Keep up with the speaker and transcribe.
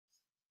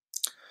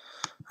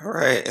All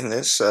right, in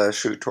this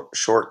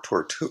short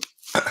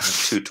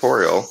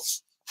tutorial,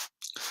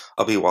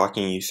 I'll be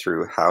walking you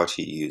through how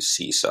to use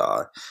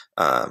Seesaw,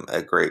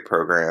 a great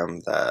program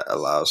that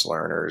allows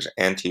learners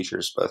and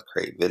teachers both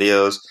create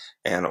videos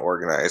and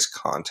organize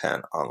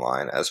content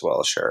online, as well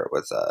as share it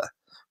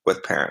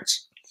with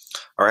parents.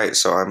 All right,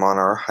 so I'm on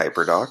our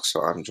HyperDoc,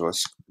 so I'm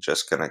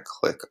just going to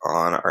click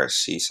on our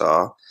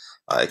Seesaw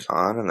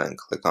icon and then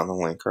click on the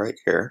link right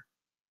here.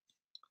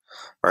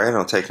 All right,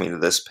 it'll take me to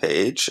this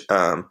page.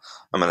 I'm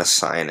going to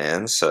sign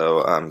in,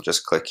 so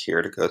just click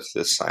here to go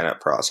through the sign up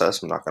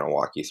process. I'm not going to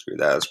walk you through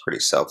that. It's pretty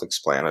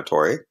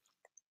self-explanatory.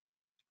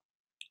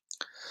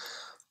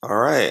 All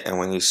right, and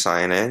when you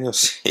sign in, you'll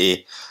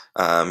see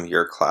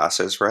your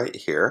classes right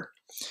here.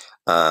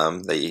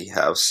 That you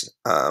have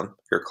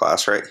your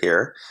class right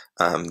here.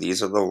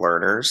 These are the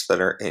learners that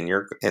are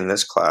in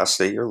this class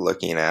that you're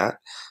looking at.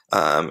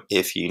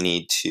 If you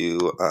need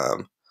to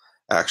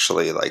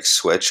actually like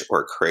switch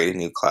or create a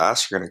new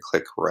class, you're going to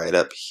click right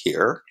up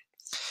here,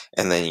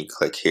 and then you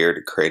click here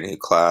to create a new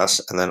class,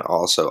 and then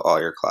also all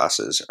your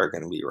classes are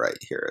going to be right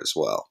here as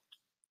well.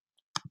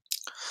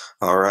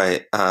 All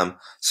right,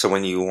 so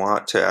when you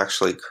want to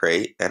actually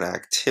create an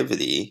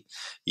activity,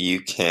 you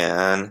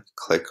can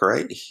click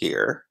right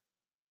here,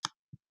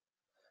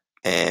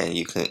 and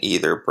you can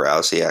either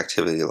browse the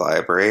activity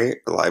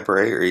library,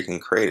 or you can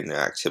create a new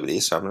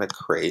activity. So I'm going to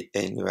create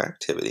a new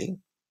activity.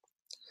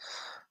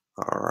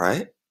 All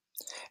right.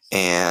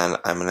 And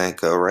I'm going to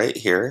go right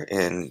here,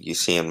 and you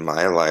see in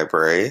my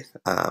library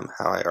how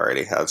I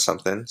already had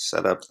something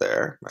set up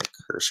there. My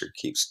cursor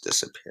keeps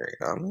disappearing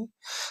on me.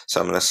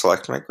 So I'm going to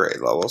select my grade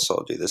level. So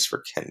I'll do this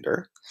for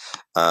kinder.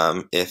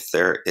 If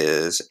there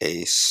is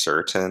a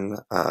certain,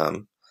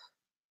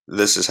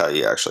 this is how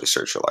you actually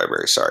search your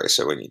library, sorry.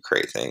 So when you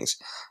create things,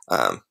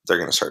 they're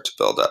going to start to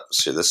build up.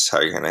 So this is how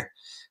you're going to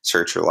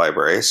search your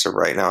library. So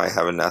right now I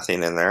have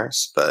nothing in there,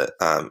 but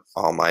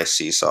all my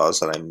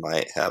seesaws that I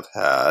might have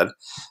had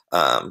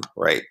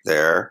right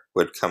there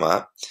would come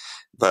up.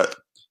 But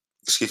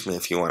excuse me,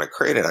 if you want to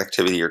create an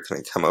activity, you're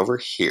going to come over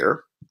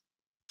here,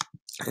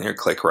 and you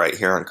click right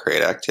here on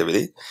create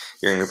activity.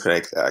 You're going to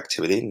make the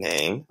activity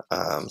name.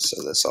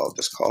 So this I'll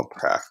just call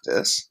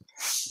practice.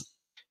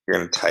 You're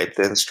going to type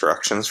the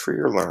instructions for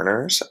your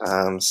learners.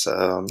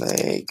 So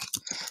make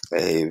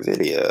a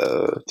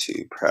video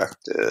to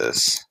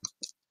practice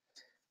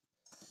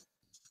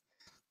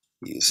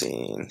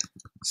using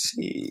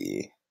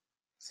Seesaw.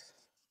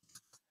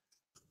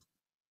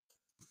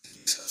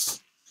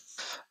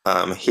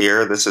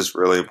 Here, this is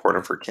really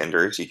important for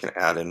kinders. You can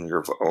add in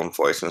your own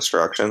voice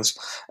instructions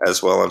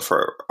as well, and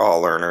for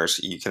all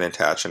learners, you can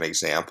attach an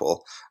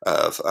example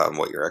of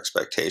what your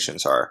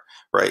expectations are.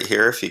 Right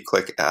here, if you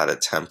click add a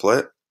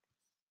template,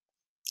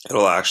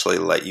 it'll actually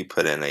let you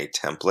put in a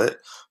template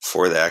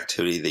for the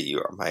activity that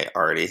you might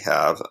already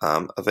have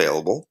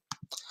available.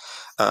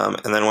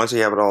 And then once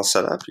you have it all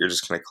set up, you're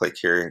just going to click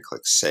here and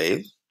click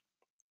save.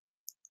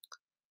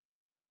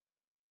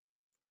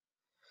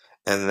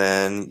 And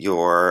then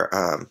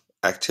your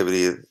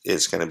activity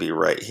is going to be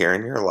right here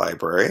in your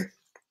library.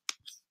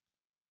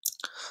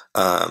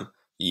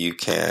 You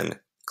can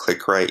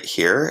click right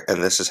here,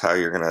 and this is how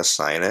you're going to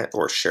assign it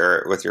or share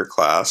it with your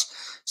class.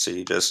 So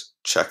you just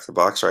check the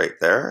box right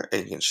there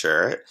and you can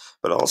share it.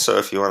 But also,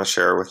 if you want to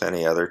share it with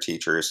any other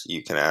teachers,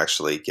 you can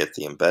actually get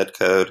the embed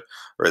code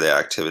or the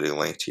activity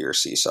link to your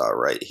Seesaw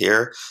right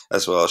here,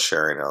 as well as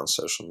sharing it on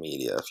social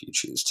media if you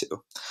choose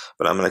to.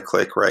 But I'm going to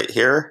click right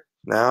here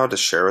now to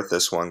share with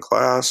this one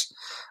class.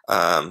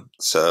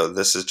 So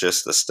this is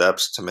just the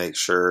steps to make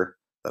sure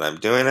that I'm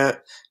doing it.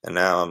 And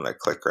now I'm going to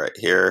click right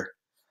here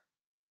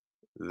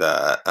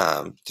that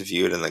to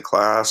view it in the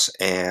class,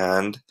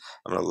 and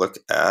I'm going to look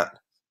at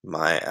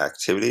my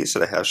activities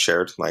that I have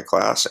shared with my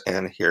class,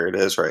 and here it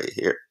is right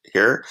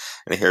here,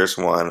 and here's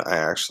one I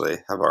actually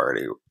have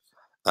already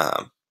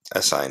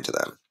assigned to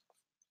them.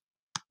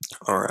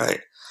 All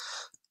right.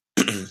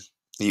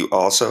 You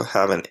also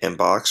have an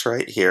inbox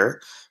right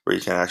here where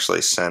you can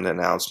actually send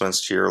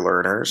announcements to your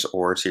learners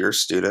or to your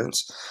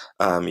students.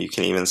 You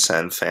can even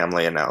send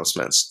family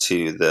announcements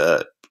to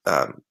the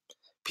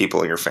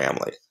people in your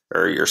family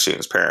or your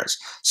students' parents.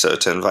 So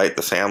to invite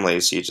the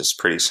families, you just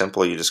pretty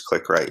simple. You just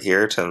click right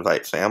here to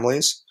invite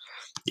families.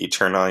 You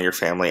turn on your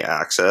family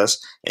access,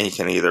 and you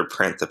can either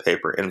print the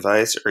paper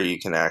invites or you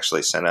can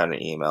actually send out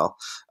an email.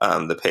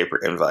 The paper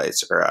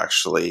invites are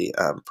actually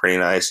pretty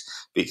nice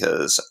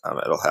because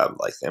it'll have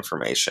like the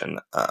information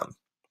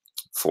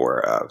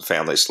for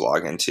families to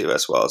log into,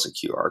 as well as a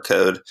QR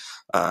code,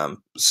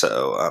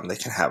 so they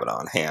can have it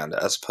on hand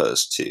as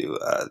opposed to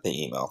the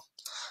email,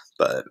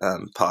 but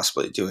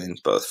possibly doing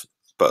both.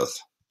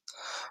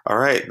 All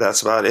right,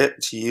 that's about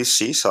it to use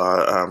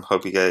Seesaw.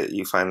 Hope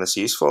you find this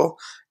useful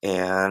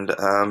and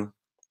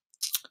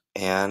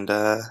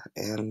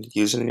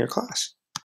use it in your class.